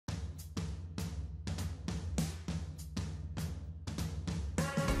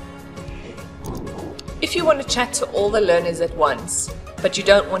If you want to chat to all the learners at once, but you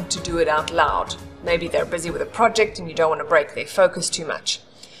don't want to do it out loud, maybe they're busy with a project and you don't want to break their focus too much,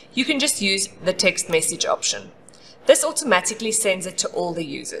 you can just use the text message option. This automatically sends it to all the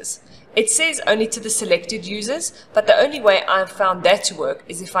users. It says only to the selected users, but the only way I've found that to work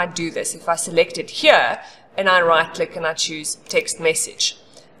is if I do this. If I select it here and I right click and I choose text message,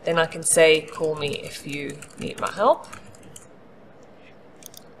 then I can say, call me if you need my help.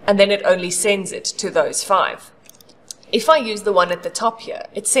 And then it only sends it to those 5. If I use the one at the top here,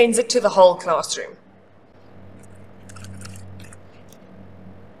 it sends it to the whole classroom.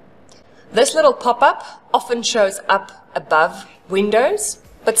 This little pop-up often shows up above Windows,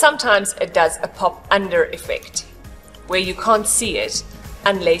 but sometimes it does a pop under effect, where you can't see it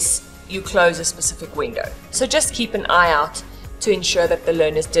unless you close a specific window. So just keep an eye out to ensure that the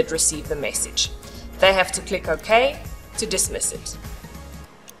learners did receive the message. They have to click OK to dismiss it.